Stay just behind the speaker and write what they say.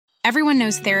Everyone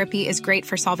knows therapy is great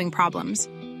for solving problems,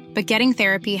 but getting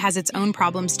therapy has its own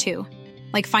problems too,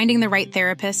 like finding the right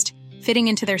therapist, fitting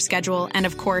into their schedule, and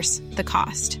of course, the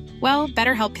cost. Well,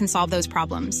 BetterHelp can solve those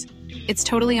problems. It's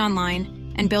totally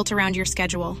online and built around your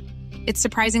schedule. It's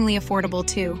surprisingly affordable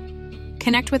too.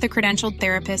 Connect with a credentialed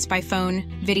therapist by phone,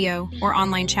 video, or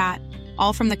online chat,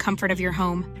 all from the comfort of your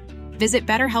home. Visit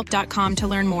BetterHelp.com to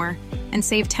learn more and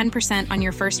save 10% on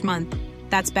your first month.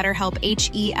 That's BetterHelp,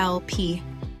 H-E-L-P.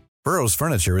 Burrow's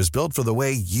furniture is built for the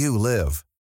way you live.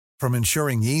 From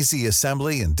ensuring easy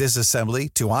assembly and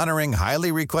disassembly to honoring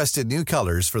highly requested new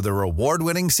colors for their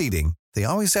award-winning seating, they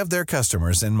always have their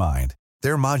customers in mind.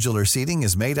 Their modular seating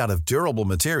is made out of durable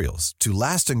materials to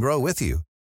last and grow with you.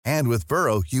 And with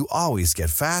Burrow, you always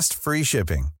get fast, free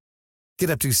shipping.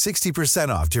 Get up to 60%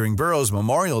 off during Burrow's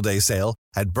Memorial Day sale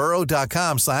at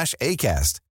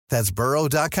burrow.com/ACAST. That's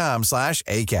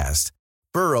burrow.com/ACAST.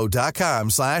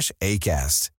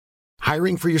 burrow.com/ACAST.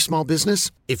 Hiring for your small business?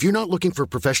 If you're not looking for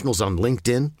professionals on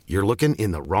LinkedIn, you're looking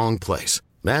in the wrong place.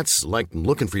 That's like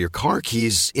looking for your car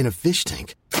keys in a fish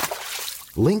tank.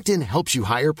 LinkedIn helps you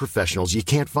hire professionals you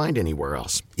can't find anywhere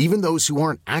else, even those who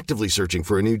aren't actively searching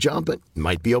for a new job but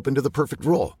might be open to the perfect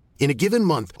role. In a given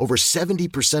month, over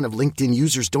 70% of LinkedIn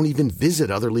users don't even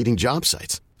visit other leading job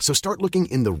sites. So start looking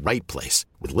in the right place.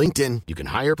 With LinkedIn, you can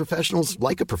hire professionals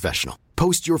like a professional.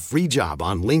 Post your free job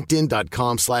on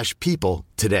linkedin.com/people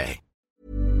today.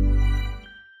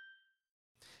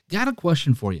 Got a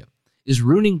question for you. Is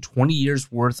ruining 20 years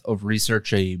worth of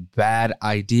research a bad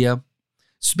idea?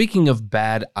 Speaking of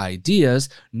bad ideas,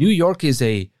 New York is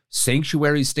a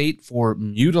sanctuary state for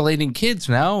mutilating kids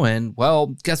now. And,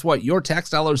 well, guess what? Your tax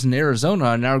dollars in Arizona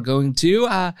are now going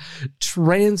to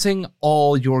transing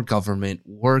all your government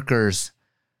workers.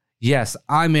 Yes,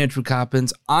 I'm Andrew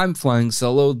Coppins. I'm flying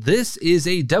solo. This is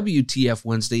a WTF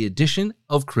Wednesday edition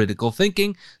of Critical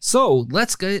Thinking. So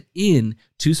let's get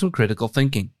into some critical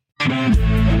thinking.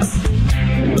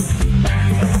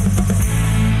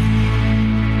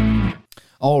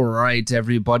 All right,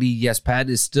 everybody. Yes,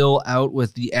 Pat is still out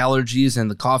with the allergies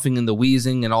and the coughing and the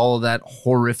wheezing and all of that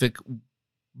horrific,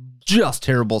 just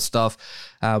terrible stuff.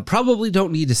 Probably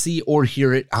don't need to see or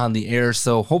hear it on the air,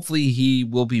 so hopefully he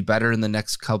will be better in the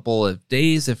next couple of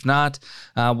days. If not,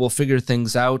 we'll figure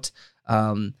things out.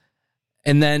 And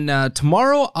then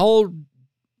tomorrow I'll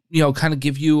kind of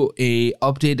give you a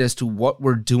update as to what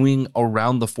we're doing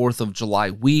around the 4th of July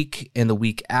week and the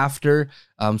week after.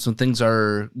 Some things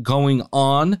are going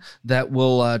on that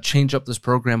will change up this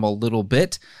program a little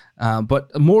bit,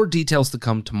 but more details to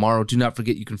come tomorrow. Do not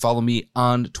forget, you can follow me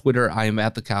on Twitter. I am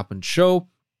at The Coppin Show.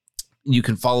 You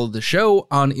can follow the show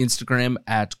on Instagram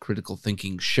at Critical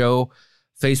Thinking Show,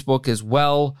 Facebook as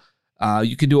well.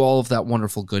 You can do all of that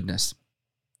wonderful goodness.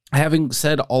 Having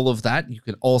said all of that, you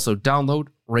can also download,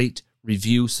 rate,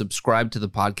 review, subscribe to the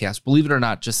podcast. Believe it or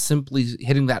not, just simply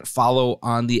hitting that follow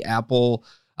on the Apple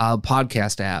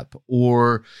podcast app,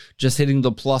 or just hitting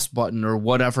the plus button, or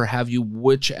whatever have you,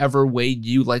 whichever way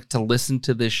you like to listen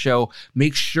to this show.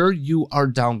 Make sure you are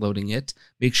downloading it.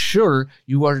 Make sure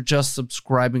you are just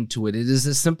subscribing to it. It is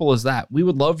as simple as that. We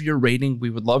would love your rating. We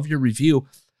would love your review,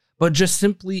 but just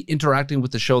simply interacting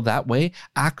with the show that way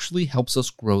actually helps us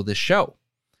grow the show.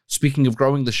 Speaking of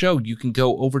growing the show, you can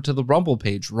go over to the Rumble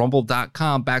page,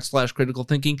 rumble.com/critical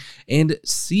thinking, and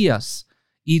see us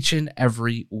each and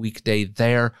every weekday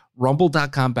there,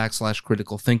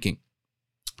 rumble.com/critical thinking.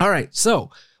 All right, so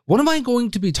what am I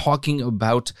going to be talking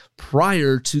about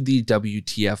prior to the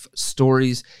WTF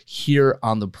stories here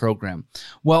on the program?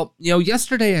 Well,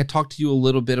 yesterday I talked to you a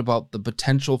little bit about the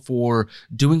potential for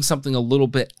doing something a little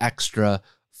bit extra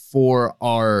for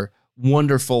our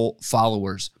wonderful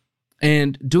followers,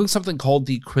 and doing something called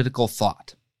the critical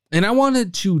thought. And I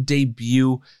wanted to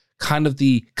debut kind of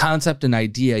the concept and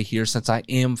idea here, since I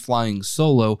am flying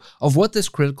solo, of what this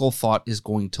critical thought is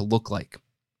going to look like.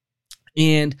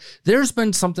 And there's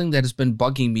been something that has been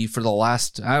bugging me for the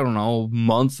last,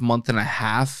 month and a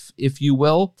half, if you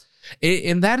will.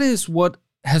 And that is what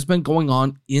has been going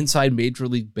on inside Major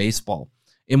League Baseball,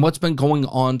 and what's been going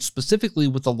on specifically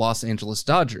with the Los Angeles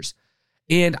Dodgers.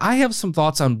 And I have some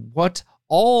thoughts on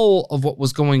all of what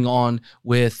was going on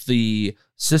with the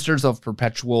Sisters of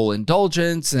Perpetual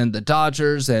Indulgence and the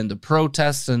Dodgers and the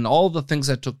protests and all the things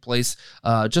that took place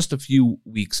just a few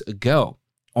weeks ago.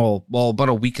 Well, about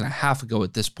a week and a half ago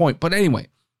at this point. But anyway,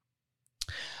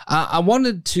 I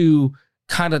wanted to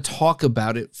kind of talk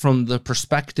about it from the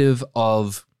perspective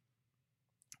of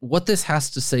what this has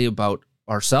to say about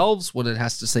ourselves, what it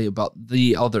has to say about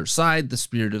the other side, the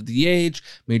spirit of the age,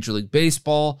 Major League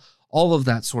Baseball, all of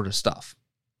that sort of stuff.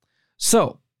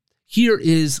 So here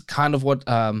is kind of what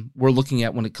we're looking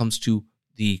at when it comes to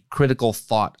the critical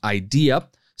thought idea.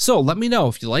 So let me know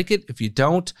if you like it, if you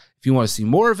don't, if you want to see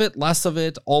more of it, less of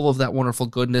it, all of that wonderful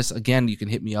goodness. Again, you can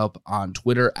hit me up on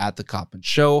Twitter at The Koppin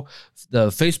Show, the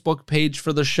Facebook page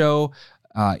for the show,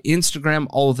 Instagram,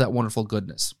 all of that wonderful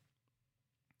goodness.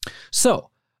 So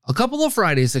a couple of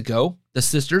Fridays ago, the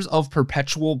Sisters of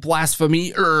Perpetual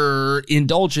Blasphemy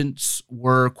Indulgence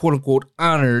were quote unquote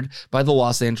honored by the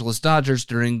Los Angeles Dodgers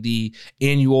during the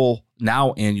annual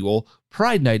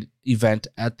Pride Night event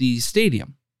at the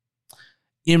stadium.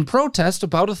 In protest,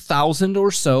 about 1,000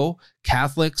 or so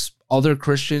Catholics, other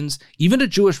Christians, even a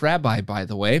Jewish rabbi, by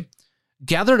the way,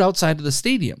 gathered outside of the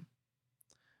stadium.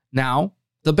 Now,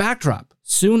 the backdrop.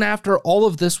 Soon after all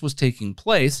of this was taking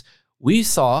place, we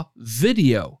saw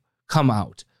video come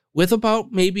out with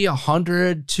about maybe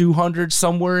 100, 200,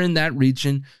 somewhere in that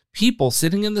region, people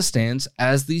sitting in the stands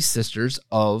as the Sisters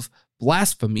of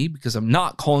Blasphemy, because I'm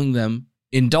not calling them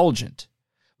indulgent,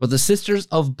 but the Sisters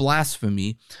of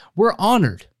Blasphemy were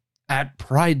honored at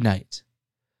Pride Night.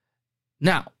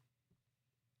 Now,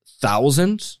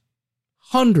 thousands,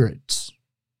 hundreds.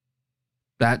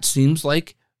 That seems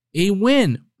like a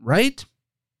win, right?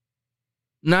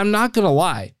 Now, I'm not going to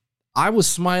lie. I was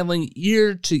smiling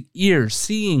ear to ear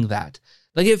seeing that.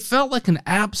 Like, it felt like an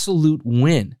absolute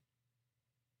win.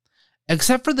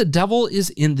 Except for the devil is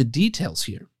in the details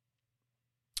here.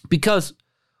 Because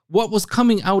what was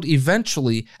coming out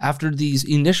eventually after these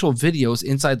initial videos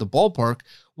inside the ballpark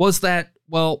was that,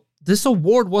 well, this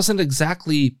award wasn't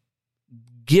exactly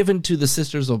given to the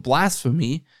Sisters of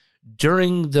Blasphemy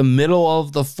during the middle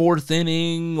of the fourth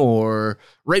inning or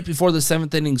right before the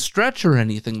seventh inning stretch or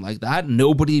anything like that,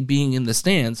 nobody being in the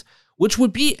stands, which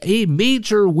would be a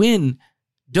major win.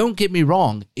 Don't get me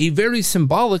wrong, a very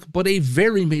symbolic, but a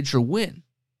very major win.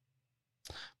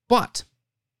 But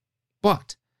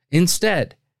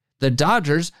instead, the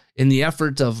Dodgers, in the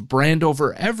effort of brand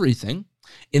over everything,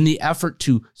 in the effort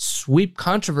to sweep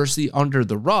controversy under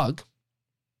the rug,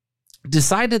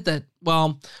 decided that,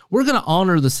 well, we're going to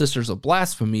honor the Sisters of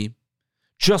Blasphemy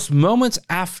just moments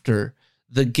after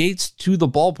the gates to the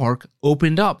ballpark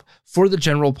opened up for the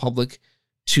general public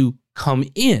to come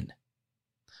in.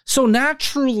 So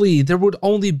naturally, there would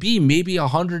only be maybe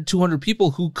 100, 200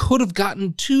 people who could have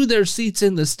gotten to their seats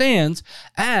in the stands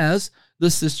as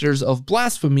the Sisters of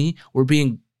Blasphemy were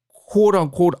being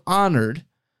quote-unquote honored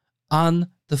on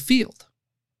the field.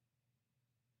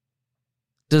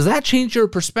 Does that change your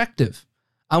perspective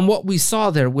on what we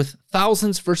saw there with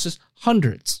thousands versus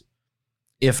hundreds?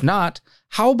 If not,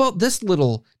 how about this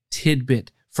little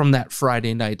tidbit from that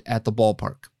Friday night at the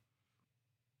ballpark?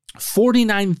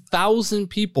 49,000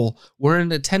 people were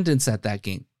in attendance at that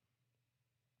game.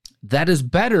 That is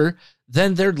better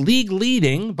than their league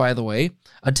leading, by the way,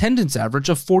 attendance average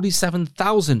of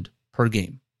 47,000 per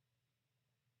game.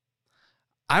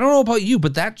 I don't know about you,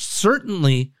 but that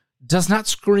certainly does not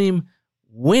scream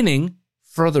winning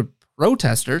for the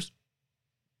protesters.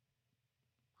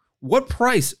 What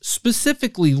price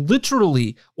specifically,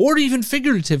 literally, or even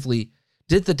figuratively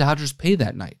did the Dodgers pay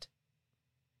that night?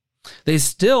 They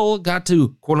still got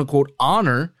to, quote unquote,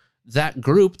 honor that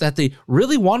group that they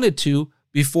really wanted to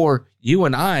before you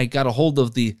and I got a hold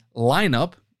of the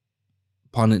lineup,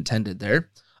 pun intended there,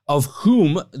 of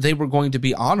whom they were going to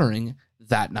be honoring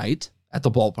that night at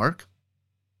the ballpark.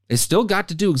 They still got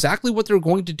to do exactly what they were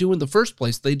going to do in the first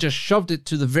place. They just shoved it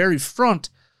to the very front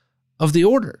of the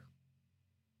order.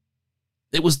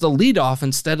 It was the leadoff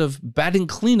instead of batting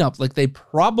cleanup like they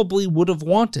probably would have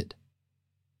wanted.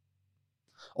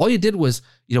 All you did was,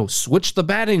 switch the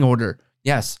batting order.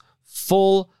 Yes,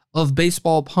 full of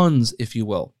baseball puns, if you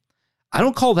will. I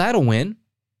don't call that a win.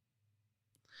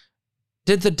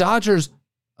 Did the Dodgers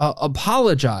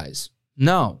apologize?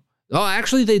 No. Oh,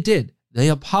 actually, they did. They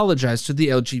apologized to the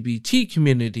LGBT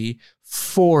community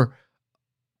for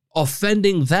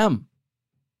offending them.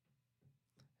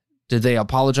 Did they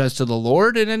apologize to the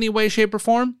Lord in any way, shape, or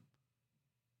form?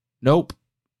 Nope.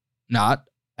 Not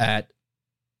at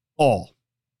all.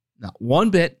 Not one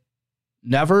bit.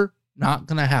 Never. Not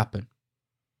going to happen.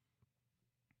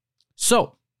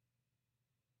 So,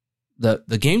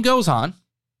 the game goes on.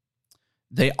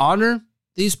 They honor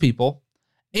these people,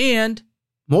 and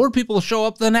more people show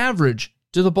up than average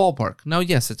to the ballpark. Now,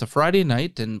 yes, it's a Friday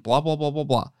night and blah, blah, blah, blah,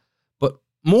 blah. But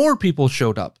more people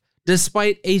showed up,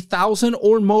 despite 1,000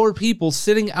 or more people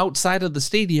sitting outside of the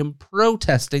stadium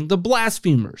protesting the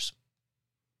blasphemers.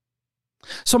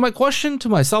 So my question to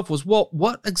myself was, well,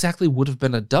 what exactly would have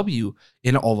been a W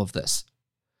in all of this?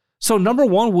 So number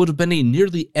one would have been a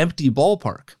nearly empty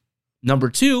ballpark. Number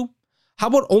two, how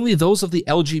about only those of the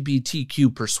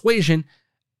LGBTQ persuasion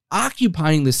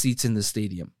occupying the seats in the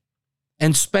stadium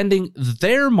and spending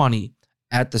their money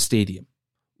at the stadium.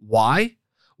 Why?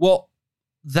 Well,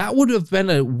 that would have been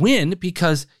a win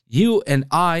because you and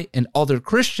I and other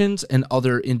Christians and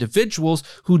other individuals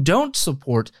who don't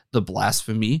support the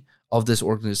blasphemy of this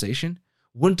organization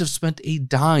wouldn't have spent a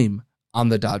dime on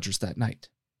the Dodgers that night.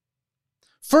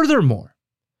 Furthermore,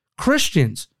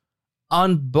 Christians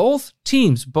on both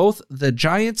teams, both the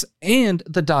Giants and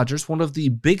the Dodgers, one of the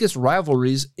biggest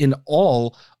rivalries in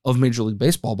all of Major League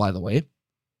Baseball, by the way,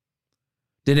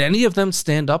 did any of them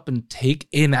stand up and take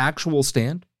an actual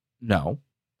stand? No.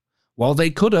 Well, they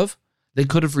could have. They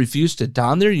could have refused to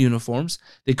don their uniforms.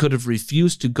 They could have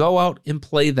refused to go out and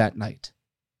play that night.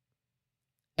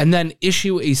 And then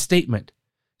issue a statement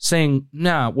saying,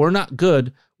 nah, we're not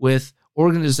good with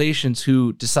organizations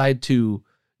who decide to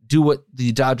do what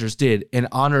the Dodgers did and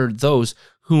honor those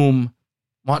whom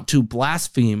want to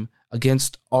blaspheme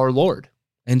against our Lord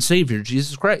and Savior,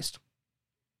 Jesus Christ.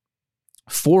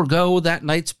 Forego that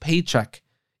night's paycheck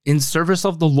in service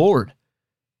of the Lord.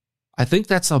 I think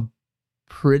that's a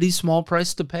pretty small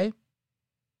price to pay.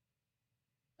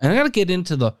 And I got to get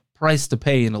into the price to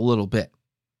pay in a little bit.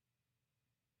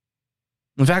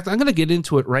 In fact, I'm going to get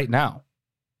into it right now.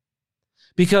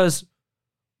 Because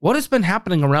what has been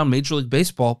happening around Major League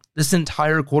Baseball this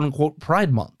entire quote-unquote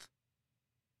Pride Month?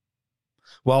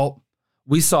 Well,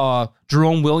 we saw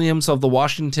Jerome Williams of the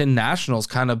Washington Nationals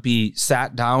kind of be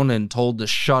sat down and told to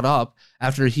shut up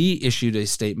after he issued a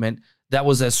statement that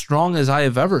was as strong as I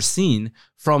have ever seen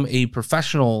from a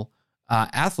professional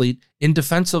athlete in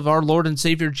defense of our Lord and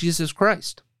Savior Jesus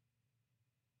Christ.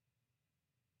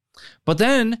 But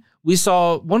then we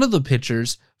saw one of the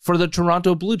pitchers for the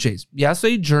Toronto Blue Jays, yes,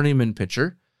 a journeyman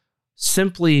pitcher,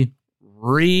 simply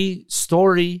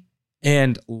re-story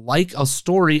and like a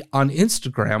story on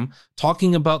Instagram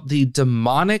talking about the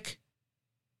demonic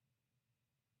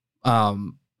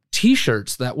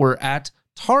t-shirts that were at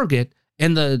Target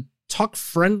and the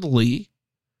tuck-friendly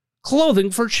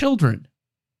clothing for children.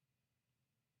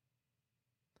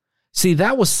 See,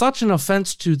 that was such an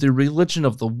offense to the religion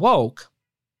of the woke.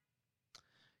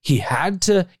 He had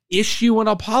to issue an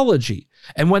apology.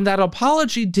 And when that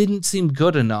apology didn't seem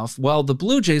good enough, well, the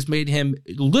Blue Jays made him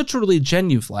literally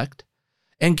genuflect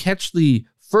and catch the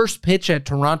first pitch at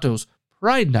Toronto's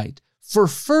Pride Night for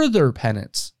further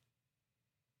penance.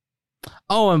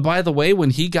 Oh, and by the way,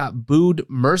 when he got booed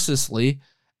mercilessly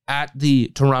at the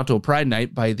Toronto Pride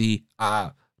Night by the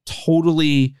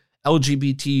totally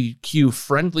LGBTQ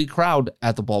friendly crowd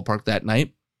at the ballpark that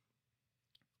night,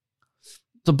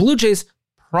 the Blue Jays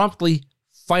promptly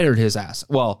fired his ass.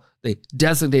 Well, they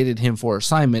designated him for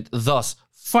assignment, thus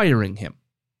firing him.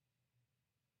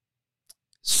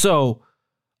 So,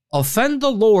 offend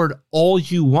the Lord all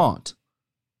you want.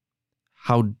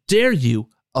 How dare you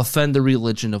offend the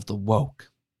religion of the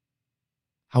woke?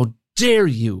 How dare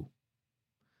you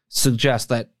suggest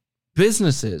that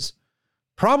businesses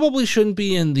probably shouldn't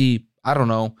be in the,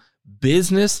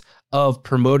 business of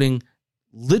promoting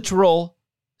literal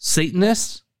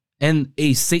Satanists and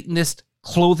a Satanist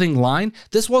clothing line?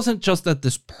 This wasn't just that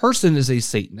this person is a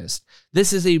Satanist.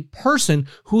 This is a person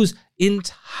whose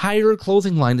entire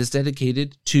clothing line is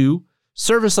dedicated to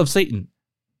service of Satan.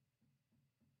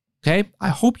 Okay? I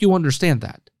hope you understand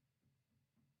that.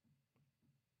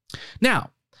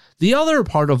 Now, the other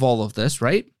part of all of this,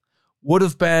 right, would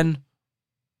have been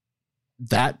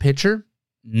that pitcher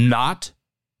not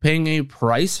paying a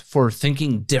price for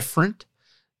thinking different.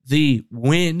 The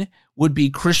win would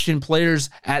be Christian players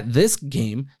at this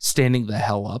game standing the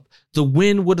hell up. The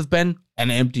win would have been an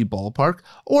empty ballpark.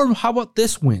 Or how about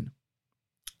this win?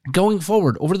 Going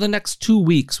forward, over the next 2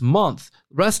 weeks, month,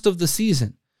 rest of the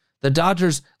season, the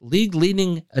Dodgers'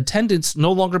 league-leading attendance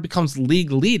no longer becomes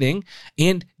league-leading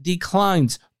and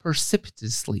declines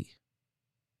precipitously.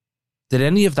 Did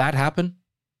any of that happen?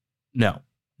 No,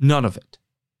 none of it.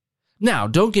 Now,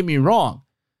 don't get me wrong.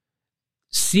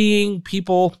 Seeing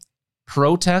people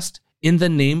protest in the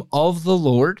name of the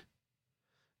Lord,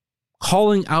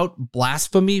 calling out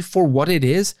blasphemy for what it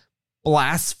is,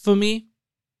 blasphemy,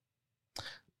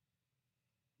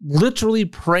 literally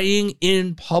praying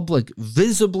in public,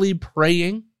 visibly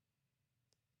praying,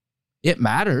 it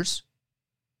matters.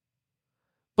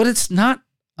 But it's not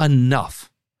enough.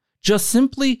 Just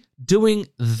simply doing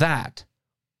that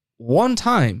one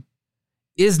time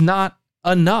is not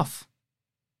enough.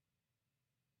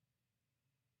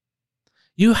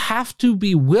 You have to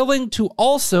be willing to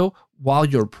also, while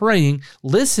you're praying,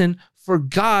 listen for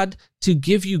God to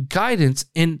give you guidance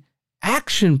and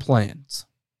action plans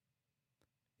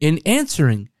in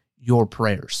answering your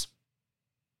prayers.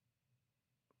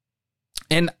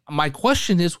 And my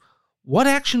question is, what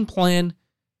action plan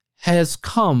has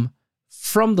come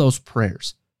from those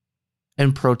prayers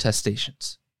and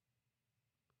protestations?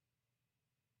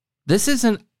 This is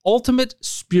an ultimate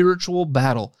spiritual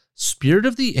battle, spirit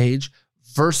of the age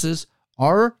versus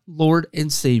our Lord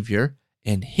and Savior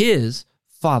and his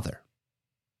Father.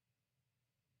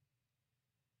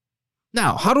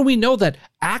 Now, how do we know that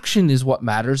action is what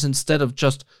matters instead of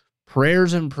just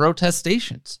prayers and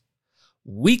protestations?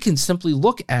 We can simply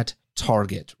look at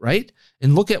Target, right?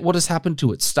 And look at what has happened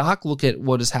to its stock, look at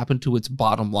what has happened to its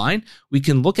bottom line. We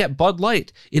can look at Bud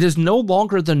Light. It is no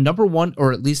longer the number one,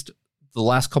 or at least the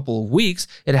last couple of weeks,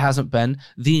 it hasn't been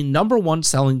the number one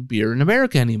selling beer in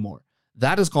America anymore.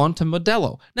 That has gone to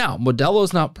Modelo. Now, Modelo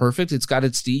is not perfect. It's got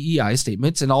its DEI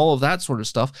statements and all of that sort of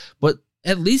stuff, but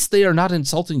at least they are not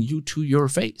insulting you to your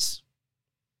face.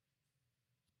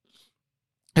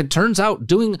 It turns out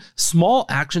doing small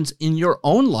actions in your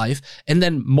own life and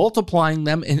then multiplying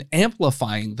them and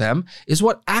amplifying them is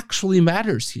what actually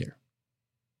matters here.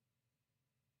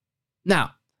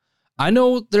 Now, I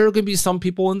know there are going to be some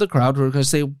people in the crowd who are going to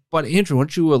say, but Andrew,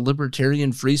 aren't you a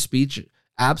libertarian free speech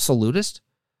absolutist?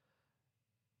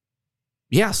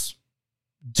 Yes.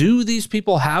 Do these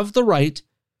people have the right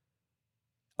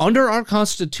under our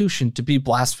Constitution to be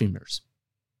blasphemers?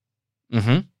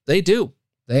 They do.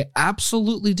 They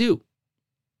absolutely do.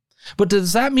 But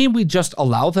does that mean we just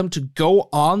allow them to go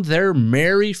on their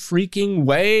merry freaking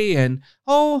way and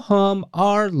hum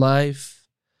our life,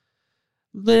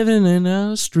 living in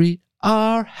a street,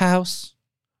 our house,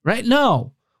 right?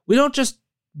 No, we don't just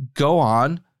go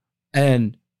on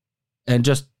and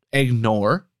just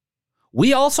ignore.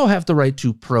 We also have the right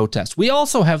to protest. We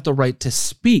also have the right to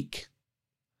speak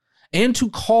and to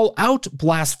call out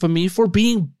blasphemy for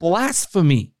being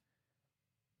blasphemy.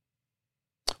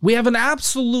 We have an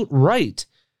absolute right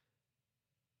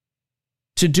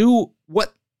to do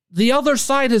what the other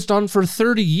side has done for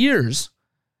 30 years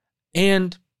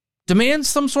and demand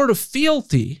some sort of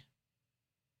fealty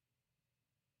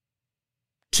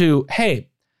to, hey,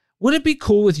 would it be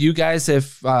cool with you guys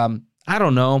if, I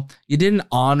don't know, you didn't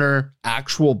honor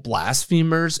actual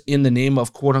blasphemers in the name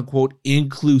of quote unquote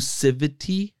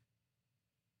inclusivity?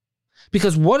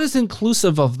 Because what is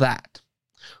inclusive of that?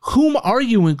 Whom are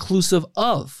you inclusive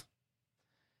of?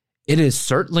 It is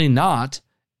certainly not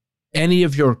any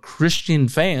of your Christian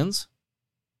fans.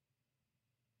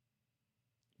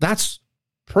 That's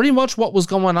pretty much what was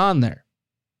going on there.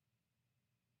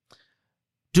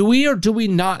 Do we or do we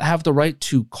not have the right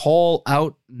to call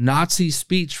out Nazi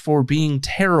speech for being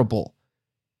terrible?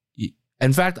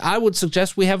 In fact, I would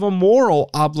suggest we have a moral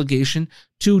obligation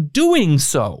to doing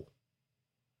so.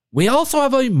 We also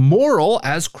have a moral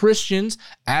as Christians,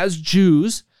 as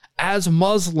Jews, as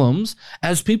Muslims,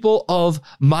 as people of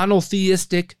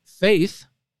monotheistic faith,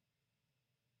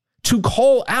 to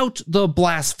call out the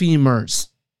blasphemers.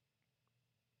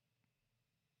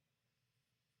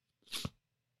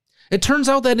 It turns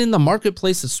out that in the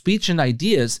marketplace of speech and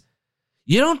ideas,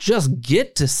 you don't just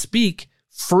get to speak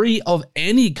free of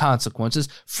any consequences,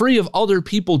 free of other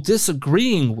people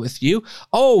disagreeing with you.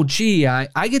 Oh, gee,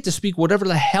 I get to speak whatever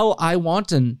the hell I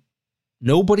want and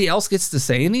nobody else gets to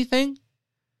say anything?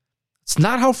 It's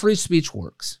not how free speech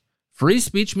works. Free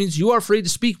speech means you are free to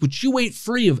speak, but you ain't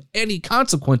free of any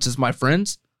consequences, my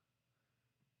friends.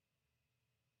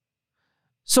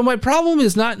 So my problem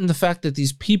is not in the fact that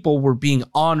these people were being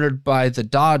honored by the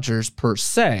Dodgers per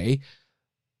se.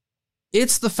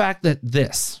 It's the fact that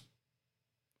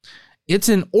it's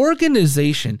an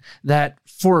organization that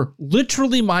for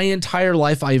literally my entire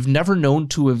life, I've never known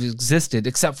to have existed,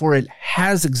 except for it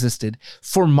has existed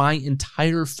for my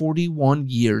entire 41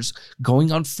 years,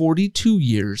 going on 42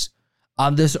 years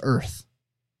on this earth.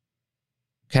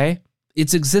 Okay?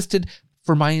 It's existed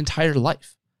for my entire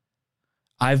life.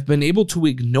 I've been able to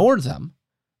ignore them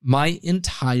my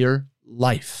entire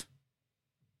life.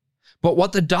 But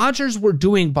what the Dodgers were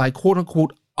doing by quote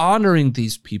unquote honoring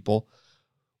these people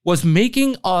was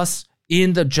making us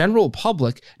in the general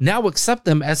public now accept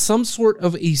them as some sort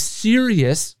of a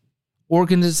serious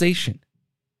organization.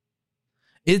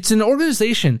 It's an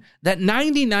organization that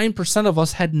 99% of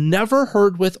us had never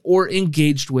heard with or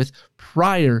engaged with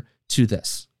prior to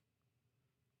this.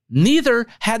 Neither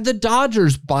had the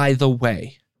Dodgers, by the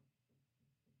way.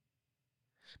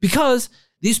 Because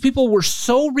these people were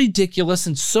so ridiculous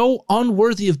and so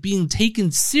unworthy of being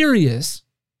taken serious.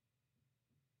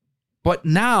 But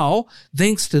now,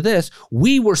 thanks to this,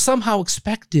 we were somehow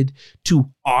expected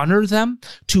to honor them,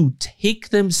 to take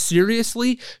them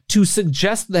seriously, to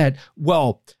suggest that,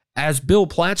 well, as Bill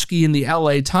Platsky in the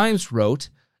LA Times wrote,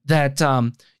 that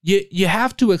you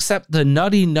have to accept the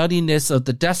nuttiness of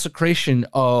the desecration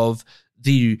of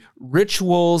the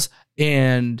rituals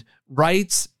and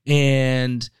rites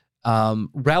and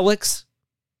relics,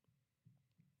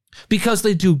 because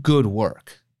they do good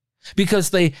work, because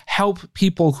they help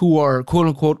people who are quote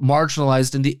unquote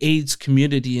marginalized in the AIDS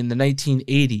community in the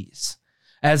 1980s.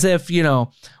 As if,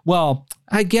 well,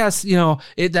 I guess,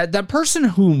 that person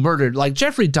who murdered, like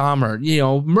Jeffrey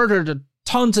Dahmer, murdered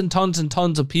tons and tons and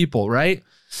tons of people, right?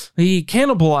 He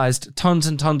cannibalized tons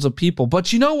and tons of people.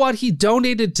 But you know what? He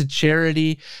donated to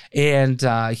charity, and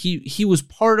he was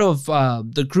part of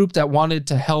the group that wanted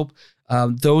to help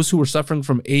those who were suffering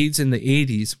from AIDS in the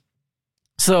 80s.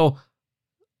 So,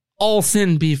 all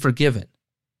sin be forgiven.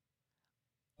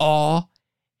 All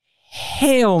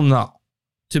hail no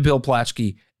to Bill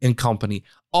Plaschke and company.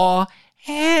 All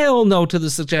hell no to the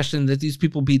suggestion that these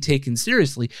people be taken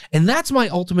seriously. And that's my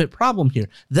ultimate problem here.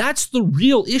 That's the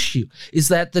real issue, is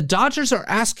that the Dodgers are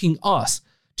asking us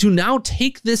to now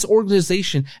take this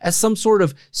organization as some sort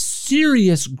of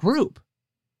serious group.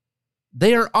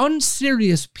 They are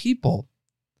unserious people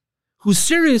who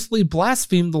seriously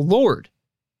blaspheme the Lord.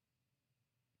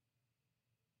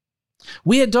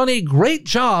 We had done a great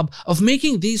job of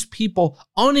making these people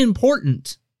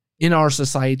unimportant in our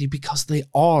society, because they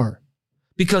are.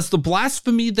 Because the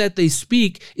blasphemy that they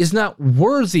speak is not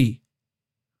worthy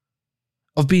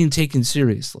of being taken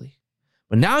seriously.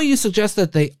 But now you suggest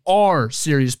that they are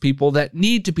serious people that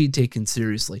need to be taken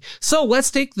seriously. So let's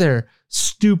take their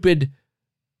stupid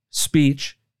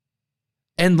speech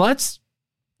and let's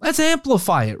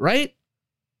amplify it, right?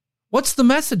 What's the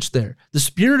message there? The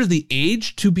spirit of the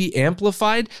age to be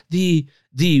amplified? The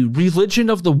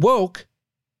religion of the woke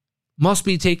must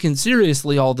be taken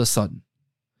seriously all of a sudden.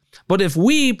 But if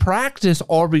we practice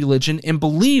our religion and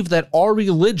believe that our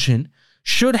religion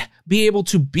should be able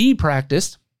to be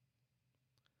practiced,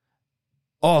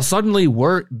 suddenly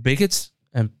we're bigots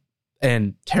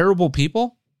and terrible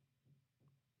people?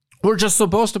 We're just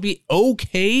supposed to be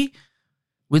okay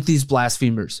with these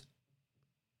blasphemers.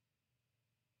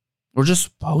 We're just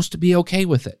supposed to be okay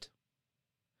with it.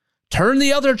 Turn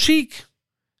the other cheek.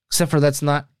 Except for that's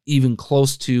not even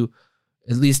close to,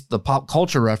 at least the pop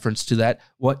culture reference to that,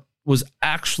 what was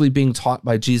actually being taught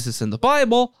by Jesus in the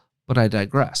Bible, but I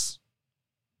digress.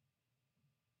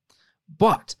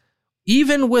 But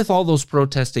even with all those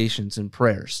protestations and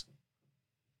prayers,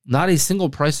 not a single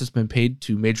price has been paid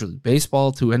to Major League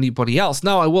Baseball, to anybody else.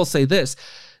 Now, I will say this.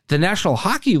 The National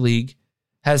Hockey League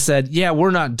has said, yeah,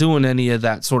 we're not doing any of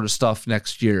that sort of stuff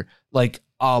next year. Like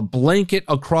a blanket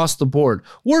across the board.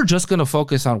 We're just going to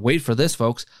focus on, wait for this,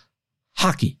 folks,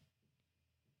 hockey.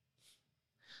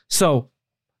 So,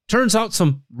 turns out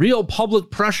some real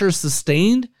public pressure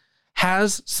sustained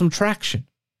has some traction.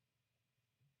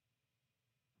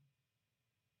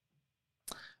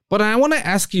 But I want to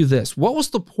ask you this. What was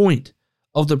the point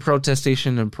of the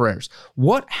protestation and prayers?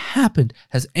 What happened?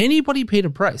 Has anybody paid a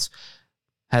price?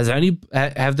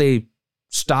 Have they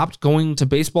stopped going to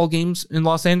baseball games in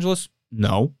Los Angeles?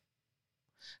 No.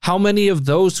 How many of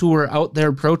those who are out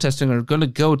there protesting are going to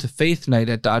go to Faith Night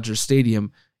at Dodger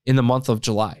Stadium in the month of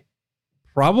July?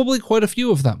 Probably quite a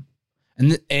few of them.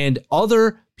 And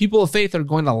other people of faith are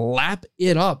going to lap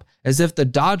it up as if the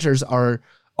Dodgers are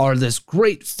this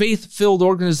great faith-filled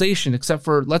organization, except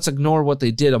for let's ignore what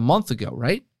they did a month ago,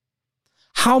 right?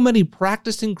 How many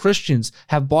practicing Christians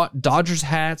have bought Dodgers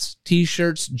hats,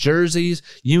 t-shirts, jerseys,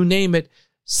 you name it,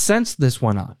 since this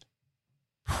went on?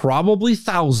 Probably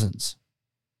thousands.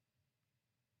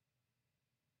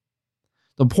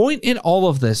 The point in all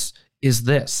of this is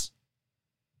this.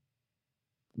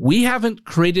 We haven't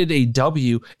created a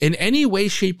W in any way,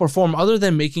 shape, or form other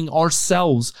than making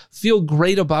ourselves feel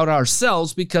great about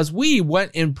ourselves because we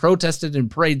went and protested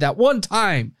and prayed that one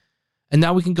time, and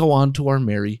now we can go on to our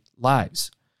merry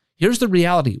lives. Here's the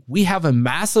reality. We have a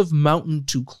massive mountain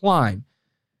to climb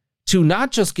to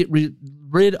not just get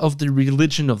rid of the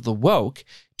religion of the woke,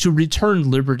 to return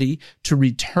liberty, to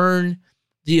return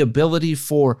the ability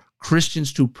for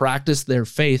Christians to practice their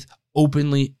faith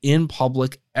openly in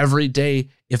public every day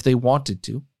if they wanted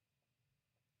to.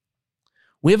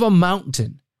 We have a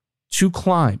mountain to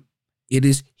climb. It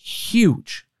is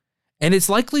huge, and it's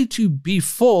likely to be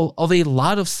full of a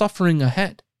lot of suffering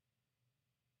ahead.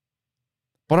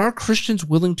 But are Christians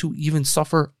willing to even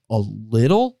suffer a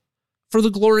little for the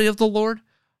glory of the Lord?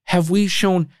 Have we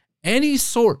shown any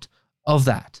sort of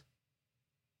that?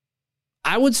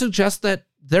 I would suggest that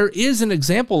there is an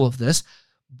example of this,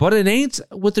 but it ain't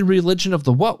with the religion of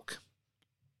the woke.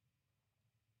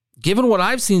 Given what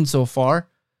I've seen so far,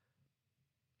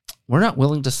 we're not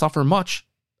willing to suffer much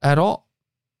at all.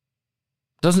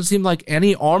 Doesn't seem like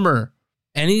any armor,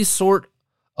 any sort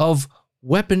of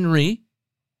weaponry,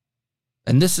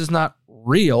 and this is not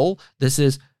real. This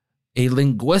is a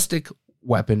linguistic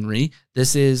weaponry.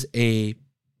 This is a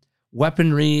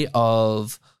weaponry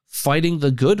of fighting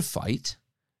the good fight,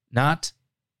 not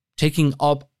taking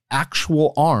up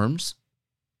actual arms.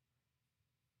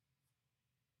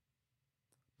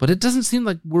 But it doesn't seem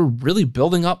like we're really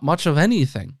building up much of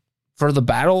anything for the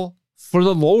battle for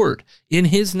the Lord in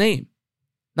his name.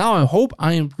 Now, I hope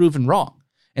I am proven wrong.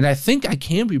 And I think I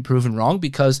can be proven wrong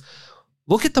because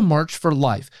look at the March for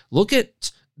Life. Look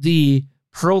at the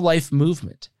pro-life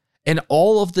movement and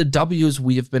all of the W's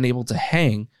we have been able to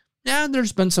hang. Yeah,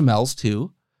 there's been some L's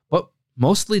too, but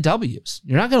mostly W's.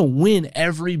 You're not going to win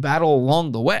every battle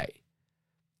along the way.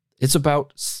 It's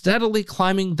about steadily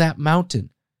climbing that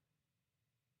mountain,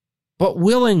 but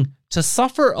willing to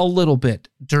suffer a little bit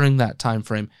during that time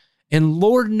frame. And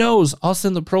Lord knows us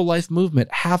in the pro-life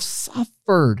movement have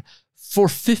suffered for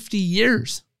 50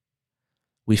 years.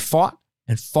 We fought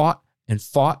and fought and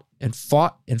fought and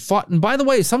fought and fought. And by the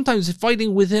way, sometimes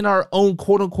fighting within our own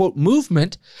quote unquote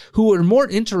movement, who are more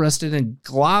interested in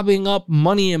globbing up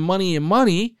money and money and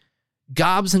money,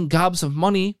 gobs and gobs of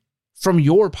money from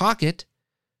your pocket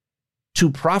to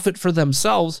profit for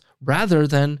themselves rather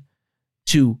than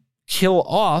to kill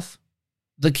off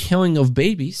the killing of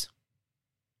babies.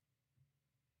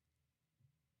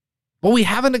 But we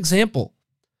have an example.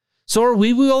 So are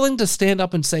we willing to stand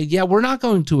up and say, yeah, we're not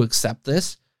going to accept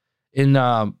this in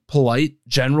polite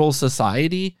general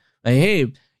society? Like,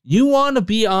 hey, you want to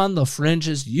be on the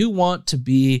fringes? You want to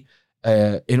be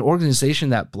an organization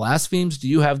that blasphemes? Do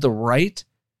you have the right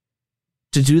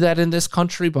to do that in this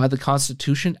country by the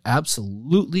Constitution?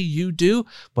 Absolutely you do.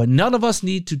 But none of us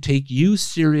need to take you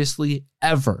seriously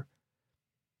ever.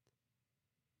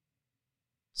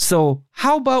 So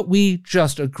how about we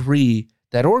just agree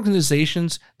that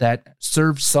organizations that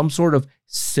serve some sort of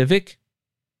civic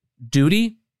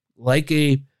duty, like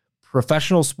a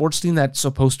professional sports team that's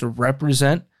supposed to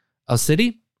represent a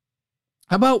city,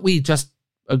 how about we just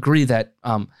agree that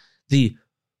the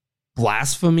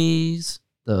blasphemies,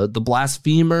 the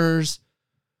blasphemers,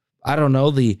 I don't know,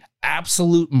 the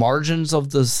absolute margins of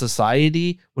the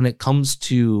society when it comes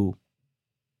to,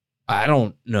 I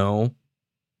don't know,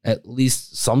 at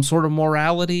least some sort of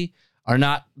morality, are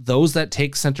not those that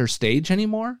take center stage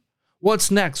anymore? What's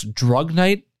next? Drug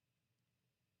night?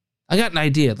 I got an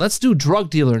idea. Let's do drug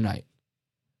dealer night.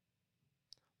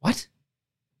 What?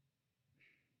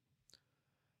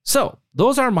 So,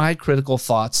 those are my critical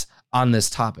thoughts on this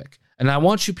topic. And I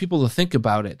want you people to think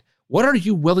about it. What are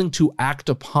you willing to act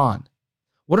upon?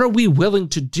 What are we willing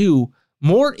to do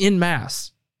more en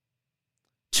masse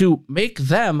to make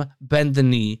them bend the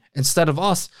knee instead of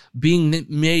us being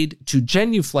made to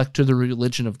genuflect to the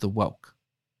religion of the woke?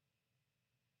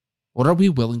 What are we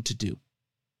willing to do?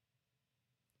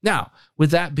 Now,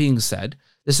 with that being said,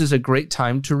 this is a great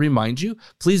time to remind you,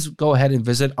 please go ahead and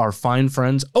visit our fine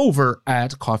friends over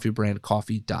at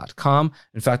coffeebrandcoffee.com.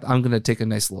 In fact, I'm going to take a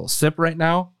nice little sip right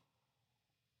now,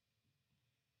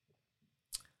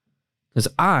 because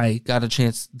I got a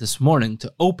chance this morning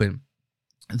to open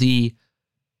the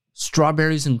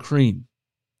strawberries and cream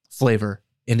flavor,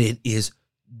 and it is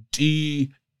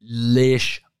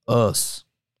delicious.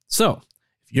 So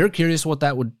if you're curious what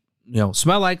that would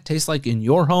smell like, taste like in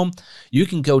your home, you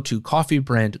can go to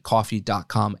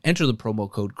coffeebrandcoffee.com, enter the promo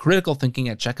code Critical Thinking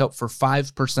at checkout for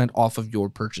 5% off of your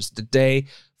purchase today.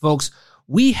 Folks,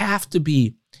 we have to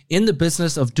be in the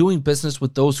business of doing business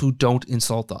with those who don't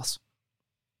insult us.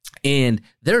 And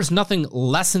there's nothing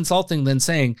less insulting than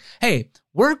saying, hey,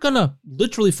 we're going to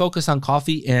literally focus on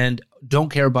coffee and don't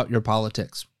care about your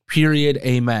politics. Period.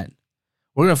 Amen.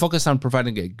 We're going to focus on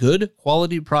providing a good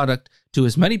quality product to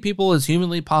as many people as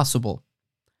humanly possible.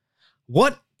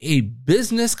 What a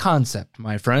business concept,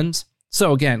 my friends.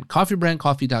 So again,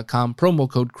 coffeebrandcoffee.com, promo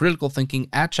code Critical Thinking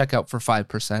at checkout for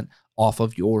 5% off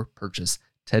of your purchase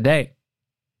today.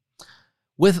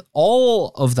 With all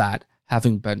of that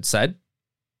having been said,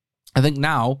 I think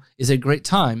now is a great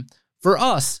time for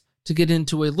us to get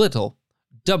into a little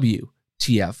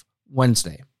WTF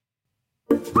Wednesday.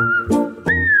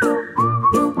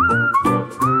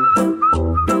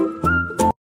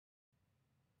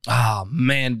 Oh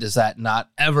man, does that not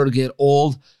ever get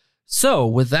old? So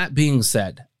with that being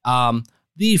said,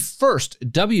 the first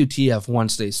WTF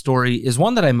Wednesday story is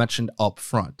one that I mentioned up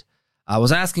front. I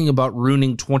was asking about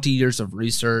ruining 20 years of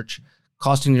research,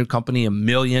 costing your company $1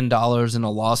 million in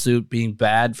a lawsuit, being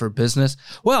bad for business.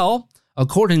 Well,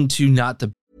 according to Not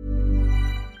the...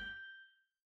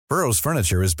 Burrow's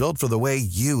furniture is built for the way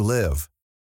you live.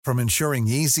 From ensuring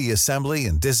easy assembly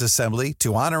and disassembly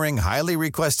to honoring highly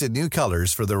requested new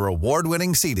colors for their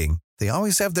award-winning seating, they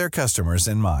always have their customers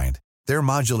in mind. Their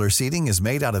modular seating is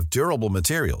made out of durable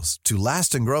materials to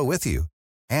last and grow with you.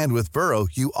 And with Burrow,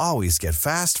 you always get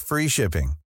fast, free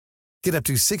shipping. Get up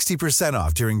to 60%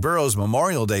 off during Burrow's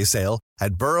Memorial Day sale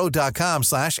at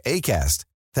burrow.com/ACAST.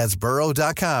 That's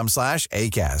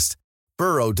burrow.com/ACAST.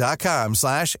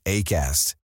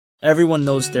 burrow.com/ACAST. Everyone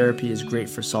knows therapy is great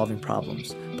for solving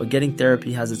problems, but getting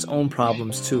therapy has its own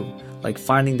problems too, like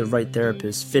finding the right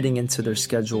therapist, fitting into their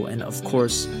schedule, and of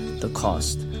course, the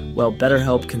cost. Well,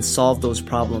 BetterHelp can solve those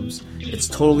problems. It's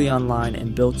totally online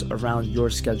and built around your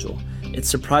schedule. It's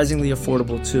surprisingly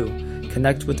affordable too.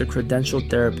 Connect with a credentialed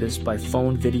therapist by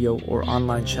phone, video, or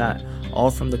online chat,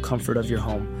 all from the comfort of your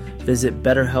home. Visit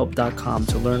BetterHelp.com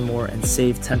to learn more and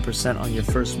save 10% on your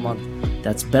first month.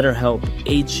 That's BetterHelp,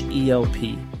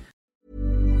 H-E-L-P.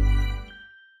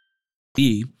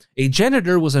 A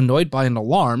janitor was annoyed by an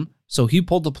alarm, so he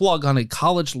pulled the plug on a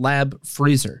college lab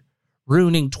freezer,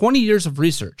 ruining 20 years of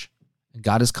research, and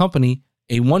got his company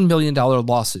a $1 million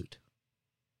lawsuit.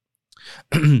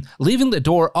 Leaving the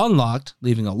door unlocked,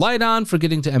 leaving a light on,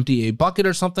 forgetting to empty a bucket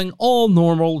or something, all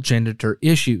normal janitor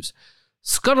issues.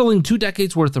 Scuttling 2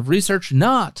 decades worth of research,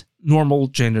 not normal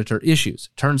janitor issues.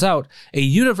 Turns out a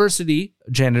university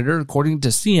janitor, according to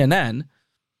CNN,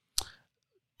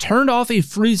 turned off a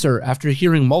freezer after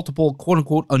hearing multiple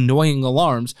quote-unquote annoying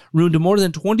alarms, ruined more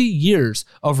than 20 years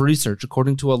of research,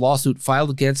 according to a lawsuit filed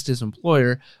against his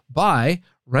employer by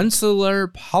Rensselaer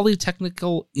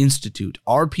Polytechnical Institute,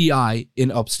 RPI, in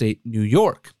upstate New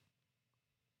York.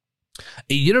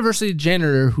 A university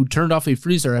janitor who turned off a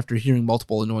freezer after hearing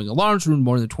multiple annoying alarms ruined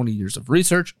more than 20 years of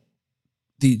research.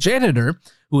 The janitor,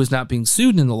 who is not being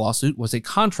sued in the lawsuit, was a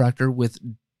contractor with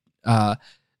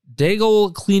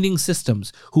Daigle Cleaning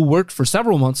Systems, who worked for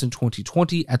several months in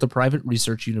 2020 at the private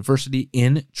research university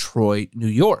in Troy, New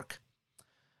York.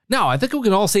 Now, I think we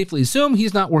can all safely assume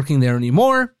he's not working there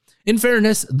anymore. In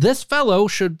fairness, this fellow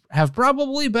should have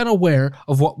probably been aware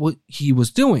of what he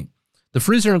was doing. The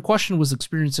freezer in question was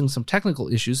experiencing some technical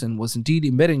issues and was indeed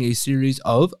emitting a series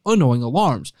of annoying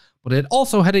alarms, but it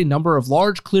also had a number of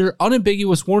large, clear,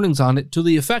 unambiguous warnings on it to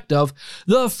the effect of,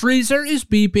 "The freezer is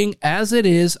beeping as it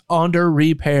is under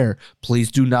repair.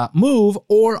 Please do not move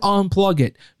or unplug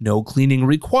it. No cleaning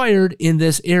required in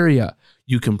this area.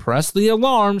 You can press the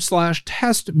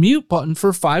alarm/test mute button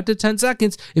for 5 to 10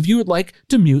 seconds if you would like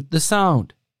to mute the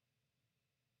sound."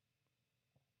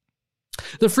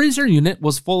 The freezer unit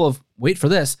was full of, wait for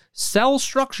this, cell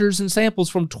structures and samples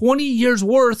from 20 years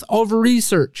worth of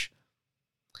research.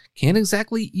 Can't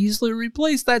exactly easily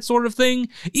replace that sort of thing,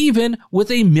 even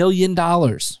with $1 million.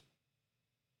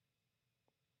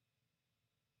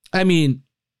 I mean,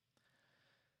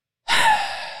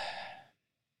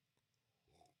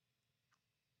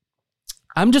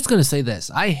 I'm just going to say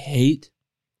this. I hate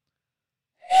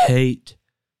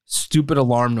stupid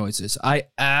alarm noises. I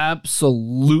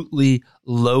absolutely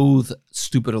loathe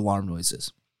stupid alarm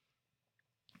noises.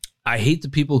 I hate the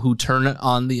people who turn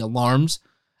on the alarms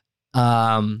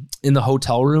in the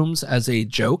hotel rooms as a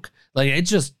joke. Like,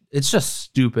 it's just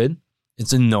stupid.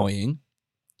 It's annoying.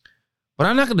 But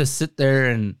I'm not going to sit there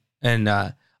and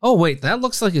oh wait, that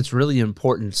looks like it's really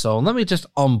important, so let me just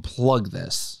unplug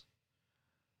this.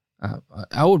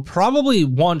 I would probably,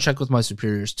 1, check with my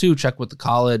superiors, 2, check with the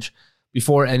college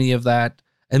before any of that,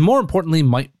 and more importantly,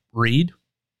 might read.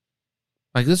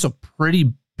 Like, this is a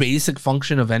pretty basic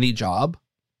function of any job.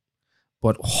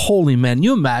 But holy man,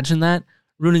 you imagine that?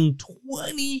 Ruining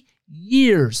 20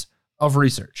 years of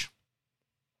research.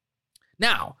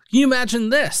 Now, can you imagine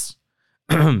this?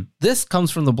 This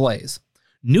comes from The Blaze.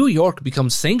 New York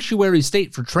becomes sanctuary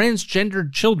state for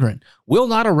transgendered children. Will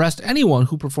not arrest anyone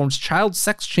who performs child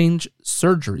sex change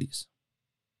surgeries.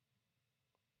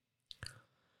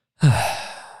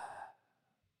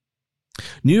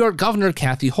 New York Governor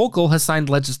Kathy Hochul has signed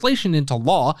legislation into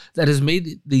law that has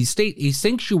made the state a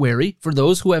sanctuary for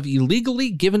those who have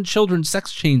illegally given children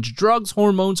sex change drugs,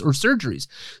 hormones, or surgeries.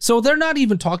 So they're not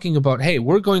even talking about, hey,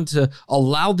 we're going to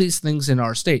allow these things in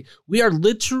our state. We are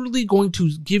literally going to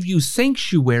give you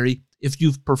sanctuary if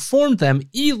you've performed them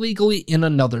illegally in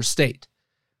another state.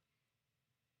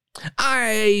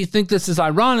 I think this is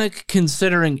ironic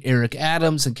considering Eric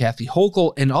Adams and Kathy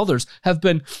Hochul and others have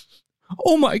been,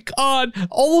 oh my God,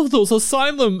 all of those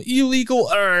asylum illegal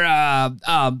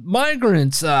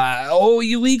migrants,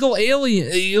 illegal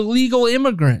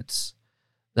immigrants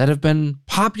that have been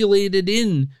populated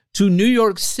into New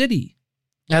York City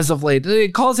as of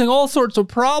late, causing all sorts of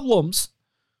problems.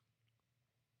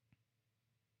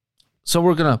 So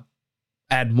we're going to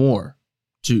add more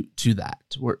to that.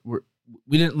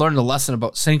 We didn't learn the lesson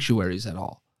about sanctuaries at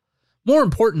all. More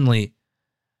importantly,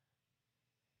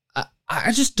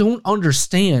 I just don't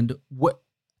understand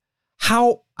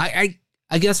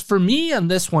I guess for me on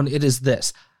this one, it is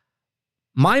this.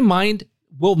 My mind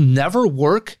will never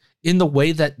work in the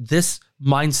way that this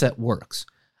mindset works.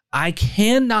 I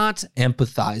cannot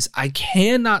empathize. I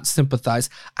cannot sympathize.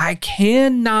 I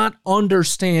cannot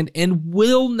understand and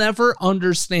will never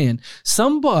understand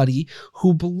somebody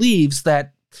who believes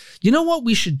that, you know what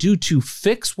we should do to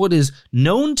fix what is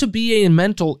known to be a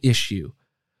mental issue?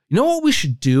 You know what we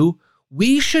should do?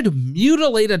 We should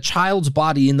mutilate a child's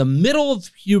body in the middle of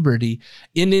puberty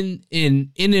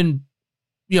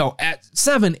at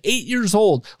 7, 8 years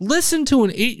old. Listen to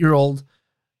an 8-year-old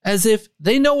as if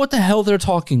they know what the hell they're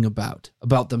talking about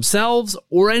themselves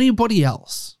or anybody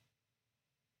else.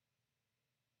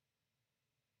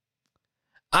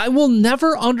 I will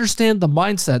never understand the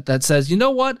mindset that says, you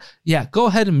know what? Yeah, go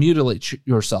ahead and mutilate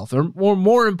yourself. Or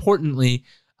more importantly,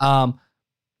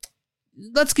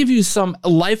 let's give you some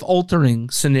life-altering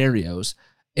scenarios,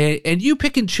 and you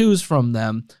pick and choose from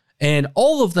them, and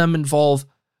all of them involve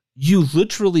you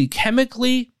literally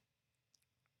chemically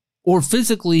or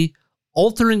physically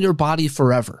altering your body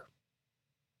forever.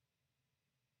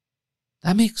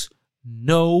 That makes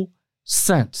no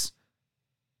sense.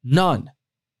 None.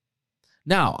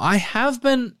 Now, I have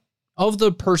been of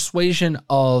the persuasion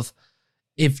of,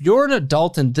 if you're an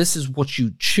adult and this is what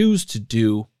you choose to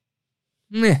do,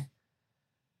 meh.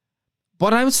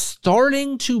 But I'm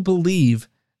starting to believe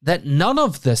that none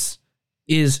of this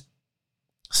is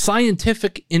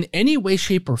scientific in any way,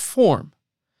 shape, or form.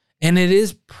 And it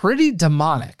is pretty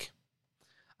demonic.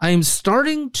 I am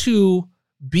starting to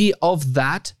be of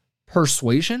that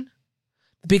persuasion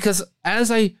because as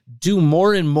I do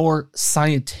more and more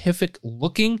scientific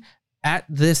looking at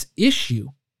this issue,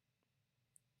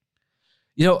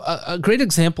 a great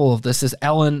example of this is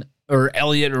Ellen or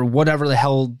Elliot or whatever the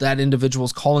hell that individual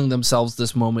is calling themselves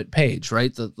this moment, Page,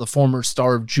 right? The former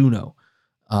star of Juno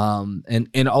and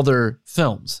in other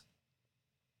films.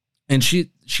 And she,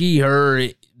 her,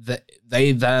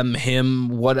 they, them, him,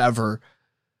 whatever,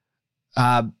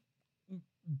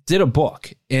 did a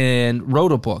book and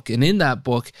wrote a book. And in that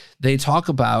book, they talk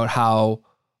about how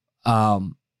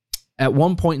at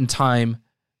one point in time,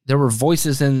 there were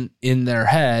voices in their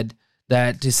head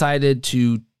that decided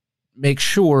to make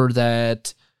sure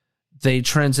that they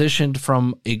transitioned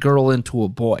from a girl into a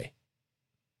boy.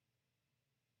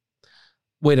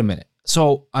 Wait a minute.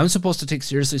 So I'm supposed to take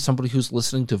seriously somebody who's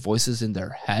listening to voices in their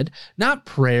head, not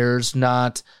prayers,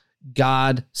 not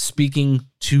God speaking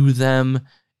to them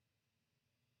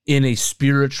in a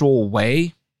spiritual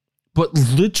way, but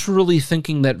literally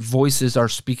thinking that voices are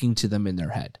speaking to them in their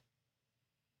head.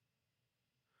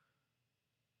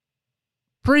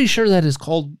 Pretty sure that is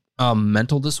called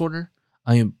mental disorder.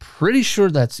 I am pretty sure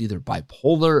that's either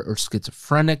bipolar or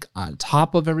schizophrenic on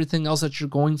top of everything else that you're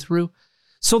going through.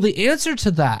 So the answer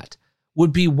to that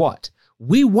would be what?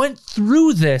 We went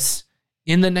through this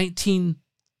in the 1920s,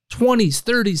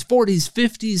 30s, 40s,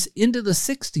 50s, into the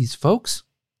 60s, folks.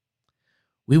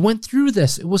 We went through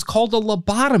this. It was called a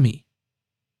lobotomy.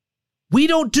 We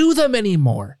don't do them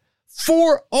anymore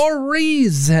for a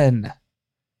reason.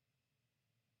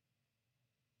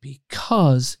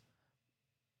 Because,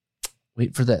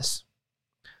 wait for this,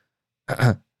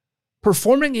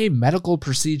 performing a medical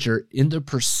procedure in the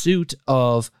pursuit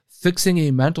of fixing a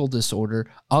mental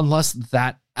disorder, unless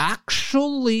that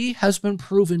actually has been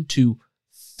proven to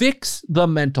fix the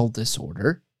mental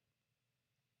disorder,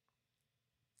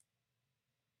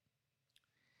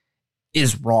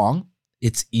 is wrong,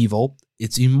 it's evil,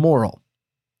 it's immoral.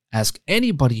 Ask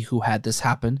anybody who had this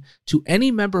happen to any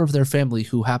member of their family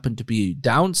who happened to be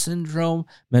Down syndrome,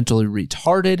 mentally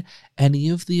retarded, any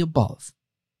of the above,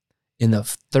 in the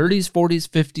 30s, 40s,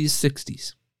 50s,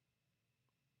 60s.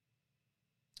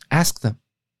 Ask them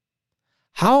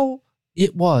how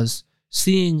it was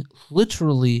seeing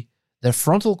literally the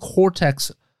frontal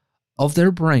cortex of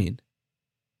their brain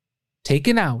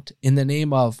taken out in the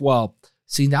name of, well,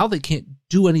 see, now they can't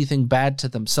do anything bad to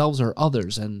themselves or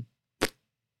others, and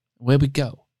away we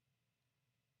go.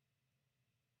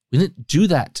 We didn't do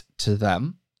that to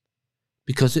them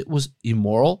because it was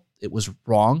immoral, it was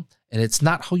wrong, and it's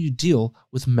not how you deal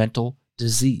with mental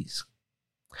disease.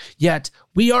 Yet,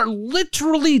 we are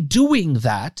literally doing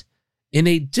that in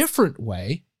a different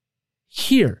way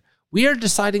here. We are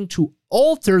deciding to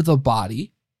alter the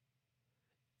body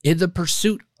in the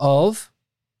pursuit of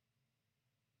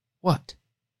what?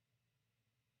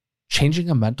 Changing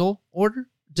a mental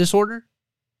disorder?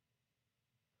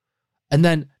 And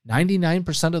then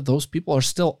 99% of those people are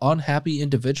still unhappy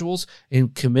individuals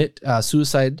and commit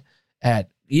suicide at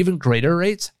even greater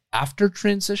rates after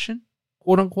transition,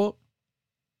 quote unquote.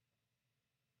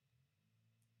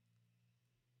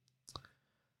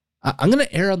 I'm going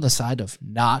to err on the side of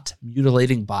not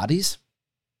mutilating bodies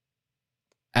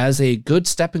as a good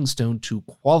stepping stone to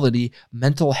quality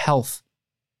mental health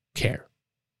care.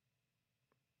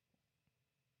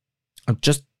 I'm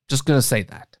just going to say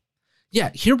that. Yeah,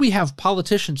 here we have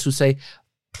politicians who say,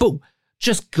 boom,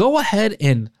 just go ahead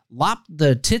and lop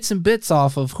the tits and bits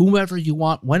off of whomever you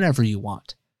want, whenever you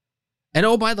want. And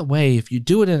oh, by the way, if you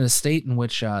do it in a state in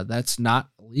which that's not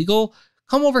illegal,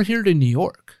 come over here to New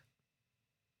York.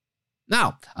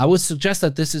 Now, I would suggest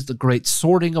that this is the great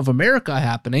sorting of America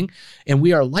happening, and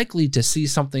we are likely to see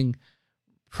something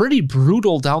pretty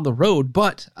brutal down the road,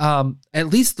 but at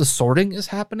least the sorting is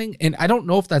happening, and I don't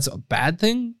know if that's a bad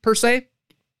thing per se.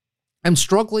 I'm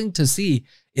struggling to see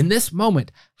in this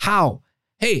moment how,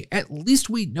 hey, at least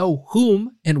we know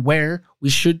whom and where we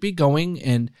should be going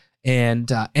and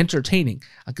entertaining.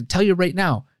 I can tell you right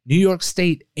now, New York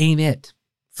State ain't it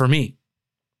for me.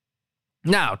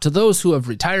 Now, to those who have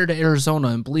retired to Arizona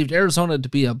and believed Arizona to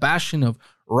be a bastion of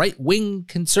right-wing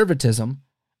conservatism,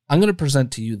 I'm going to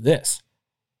present to you this.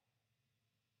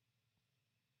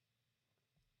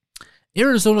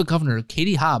 Arizona Governor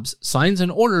Katie Hobbs signs an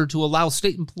order to allow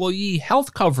state employee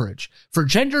health coverage for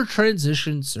gender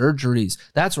transition surgeries.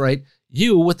 That's right,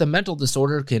 you with a mental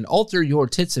disorder can alter your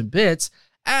tits and bits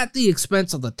at the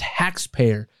expense of the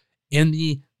taxpayer in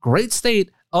the great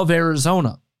state of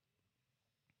Arizona.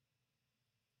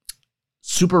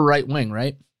 Super right wing,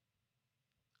 right?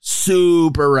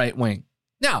 Super right wing.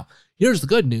 Now, here's the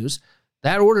good news.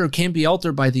 That order can be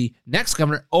altered by the next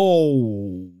governor.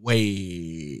 Oh,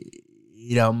 wait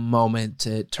a moment.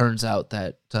 It turns out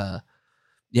that,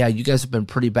 you guys have been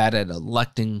pretty bad at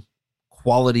electing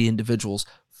quality individuals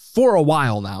for a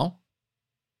while now.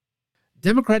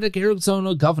 Democratic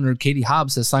Arizona Governor Katie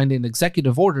Hobbs has signed an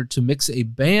executive order to nix a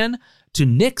ban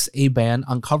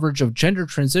on coverage of gender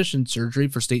transition surgery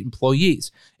for state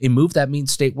employees, a move that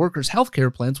means state workers' health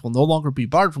care plans will no longer be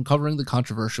barred from covering the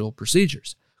controversial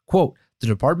procedures. Quote, the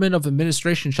Department of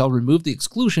Administration shall remove the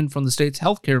exclusion from the state's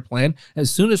health care plan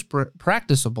as soon as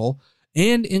practicable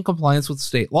and in compliance with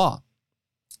state law,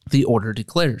 the order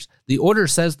declares. The order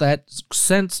says that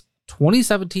since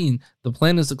 2017, the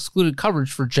plan has excluded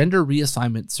coverage for gender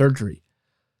reassignment surgery.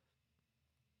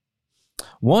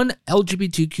 One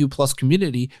LGBTQ plus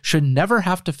community should never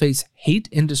have to face hate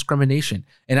and discrimination,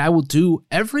 and I will do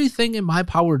everything in my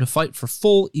power to fight for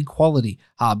full equality,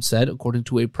 Hobbs said, according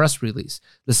to a press release.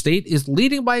 The state is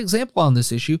leading by example on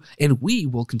this issue, and we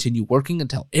will continue working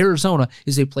until Arizona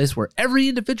is a place where every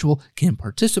individual can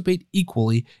participate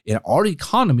equally in our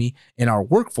economy and our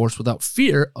workforce without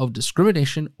fear of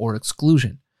discrimination or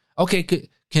exclusion. Okay,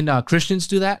 can Christians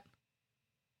do that?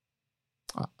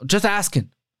 Just asking.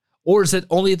 Or is it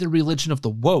only the religion of the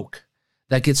woke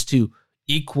that gets to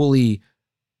equally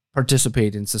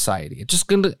participate in society? Just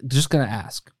gonna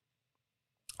ask.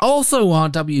 Also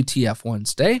on WTF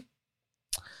Wednesday,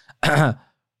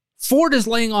 Ford is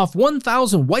laying off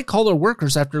 1,000 white-collar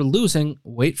workers after losing,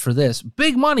 wait for this,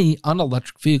 big money on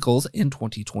electric vehicles in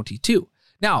 2022.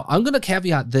 Now, I'm going to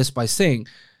caveat this by saying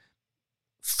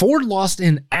Ford lost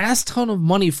an ass ton of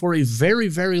money for a very,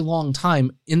 very long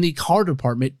time in the car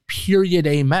department, period,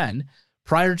 amen,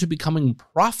 prior to becoming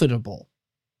profitable.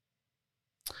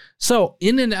 So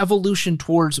in an evolution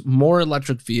towards more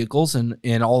electric vehicles and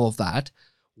all of that,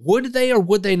 would they or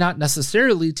would they not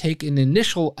necessarily take an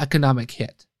initial economic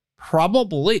hit?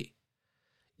 Probably.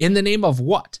 In the name of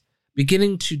what?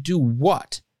 Beginning to do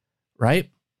what? Right?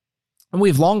 And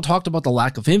we've long talked about the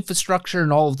lack of infrastructure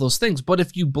and all of those things. But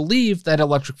if you believe that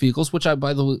electric vehicles, which I,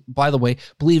 by the way,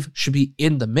 believe should be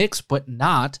in the mix, but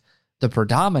not the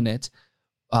predominant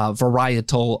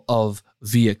varietal of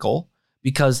vehicle,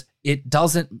 because it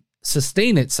doesn't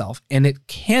sustain itself and it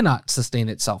cannot sustain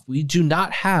itself. We do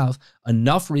not have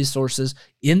enough resources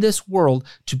in this world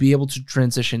to be able to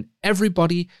transition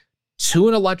everybody to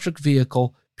an electric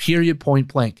vehicle, period,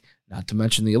 point blank, not to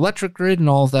mention the electric grid and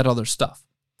all of that other stuff.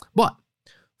 But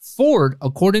Ford,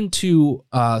 according to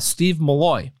Steve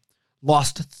Malloy,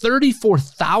 lost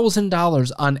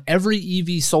 $34,000 on every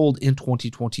EV sold in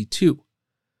 2022.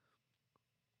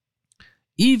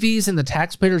 EVs and the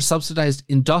taxpayer-subsidized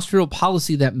industrial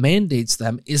policy that mandates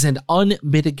them is an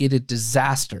unmitigated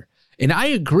disaster. And I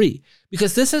agree,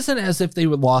 because this isn't as if they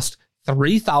lost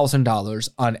 $3,000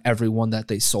 on every one that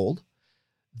they sold.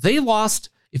 They lost...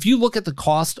 If you look at the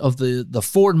cost of the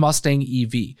Ford Mustang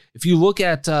EV, if you look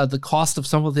at the cost of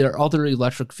some of their other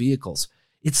electric vehicles,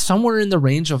 it's somewhere in the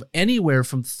range of anywhere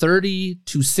from $30,000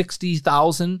 to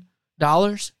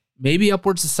 $60,000, maybe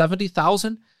upwards of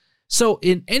 $70,000. So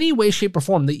in any way, shape, or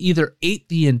form, they either ate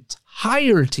the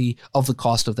entirety of the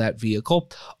cost of that vehicle,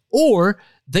 or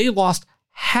they lost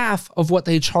half of what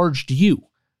they charged you.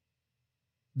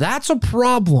 That's a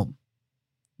problem.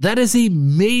 That is a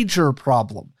major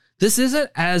problem. This isn't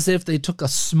as if they took a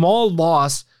small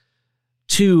loss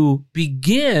to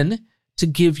begin to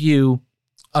give you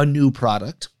a new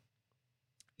product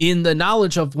in the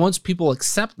knowledge of once people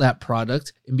accept that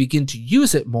product and begin to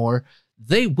use it more,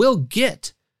 they will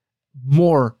get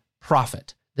more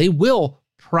profit. They will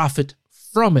profit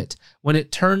from it when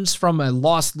it turns from a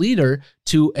loss leader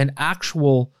to an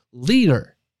actual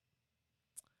leader.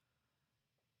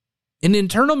 In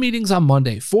internal meetings on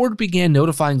Monday, Ford began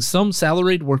notifying some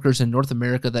salaried workers in North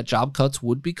America that job cuts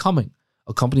would be coming.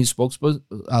 A company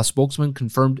spokesman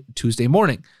confirmed Tuesday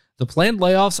morning. The planned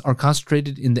layoffs are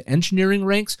concentrated in the engineering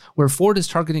ranks, where Ford is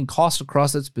targeting costs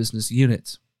across its business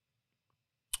units.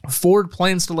 Ford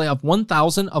plans to lay off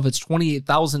 1,000 of its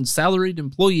 28,000 salaried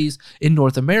employees in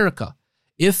North America.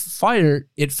 It fired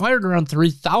around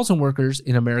 3,000 workers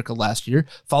in America last year,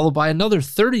 followed by another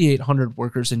 3,800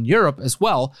 workers in Europe as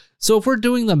well. So if we're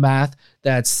doing the math,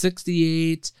 that's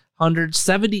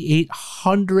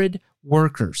 7,800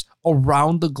 workers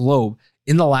around the globe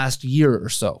in the last year or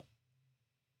so.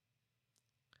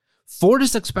 Ford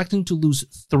is expecting to lose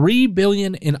 $3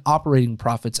 billion in operating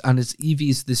profits on its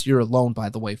EVs this year alone, by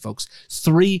the way, folks.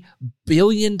 $3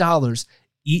 billion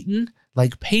eaten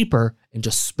like paper and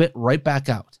just spit right back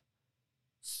out.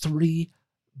 $3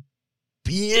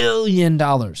 billion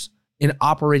in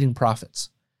operating profits.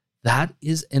 That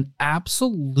is an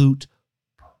absolute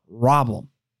problem.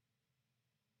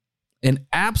 An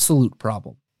absolute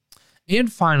problem.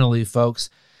 And finally,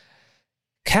 folks,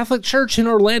 Catholic Church in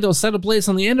Orlando set ablaze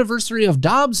on the anniversary of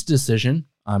Dobbs' decision.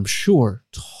 I'm sure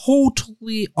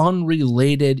totally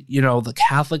unrelated. You know, the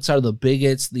Catholics are the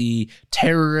bigots, the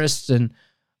terrorists, and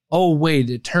oh,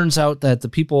 wait, it turns out that the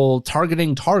people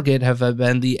targeting Target have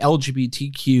been the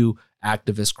LGBTQ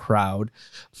activist crowd.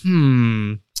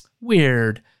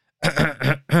 Weird.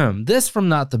 This from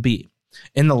Not the Bee.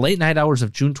 In the late night hours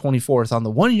of June 24th, on the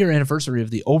one-year anniversary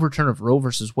of the overturn of Roe v.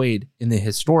 Wade in the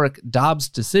historic Dobbs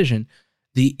decision,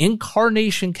 the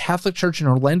Incarnation Catholic Church in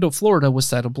Orlando, Florida was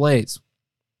set ablaze.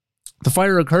 The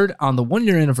fire occurred on the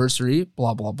one-year anniversary,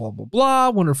 blah, blah, blah, blah, blah,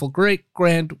 wonderful, great,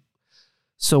 grand.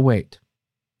 So wait,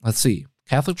 let's see.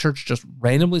 Catholic Church just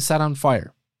randomly set on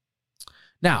fire.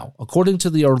 Now, according to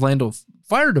the Orlando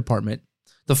Fire Department,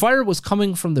 the fire was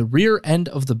coming from the rear end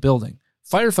of the building.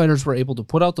 Firefighters were able to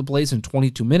put out the blaze in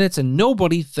 22 minutes, and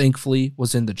nobody, thankfully,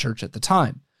 was in the church at the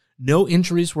time. No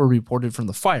injuries were reported from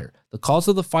the fire. The cause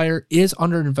of the fire is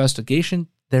under investigation.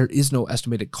 There is no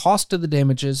estimated cost to the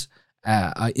damages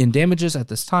at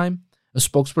this time. A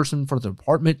spokesperson for the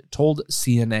department told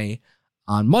CNA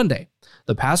on Monday.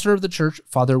 The pastor of the church,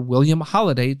 Father William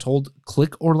Holliday, told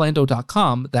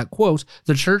ClickOrlando.com that, quote,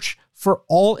 the church, for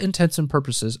all intents and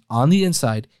purposes, on the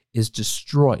inside, is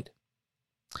destroyed.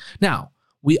 Now,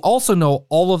 we also know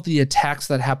all of the attacks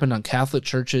that happened on Catholic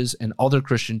churches and other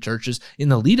Christian churches in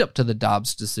the lead up to the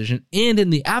Dobbs decision and in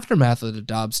the aftermath of the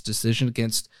Dobbs decision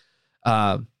against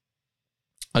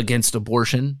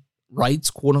abortion rights,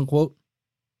 quote unquote.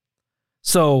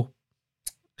 So,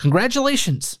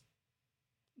 congratulations.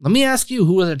 Let me ask you,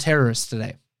 who are the terrorists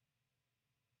today?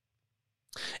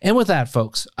 And with that,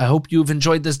 folks, I hope you've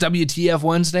enjoyed this WTF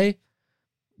Wednesday.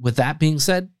 With that being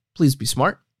said, please be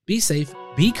smart, be safe,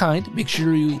 be kind. Make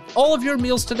sure you eat all of your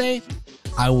meals today.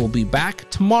 I will be back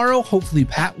tomorrow. Hopefully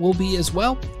Pat will be as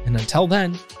well. And until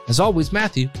then, as always,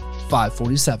 Matthew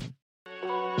 5:47.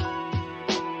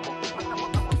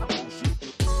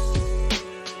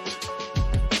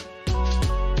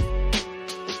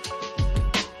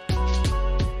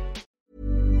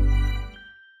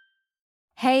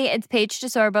 Hey, it's Paige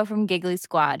DeSorbo from Giggly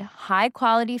Squad. High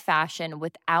quality fashion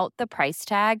without the price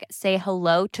tag. Say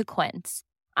hello to Quince.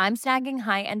 I'm snagging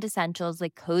high-end essentials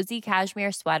like cozy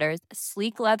cashmere sweaters,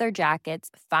 sleek leather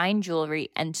jackets, fine jewelry,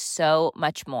 and so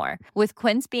much more. With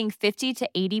Quince being 50 to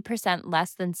 80%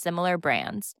 less than similar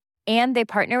brands. And they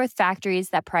partner with factories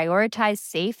that prioritize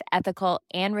safe, ethical,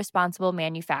 and responsible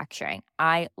manufacturing.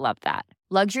 I love that.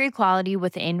 Luxury quality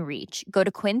within reach. Go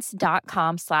to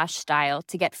quince.com/style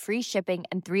to get free shipping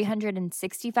and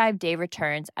 365-day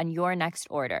returns on your next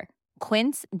order.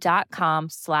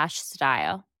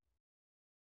 Quince.com/style.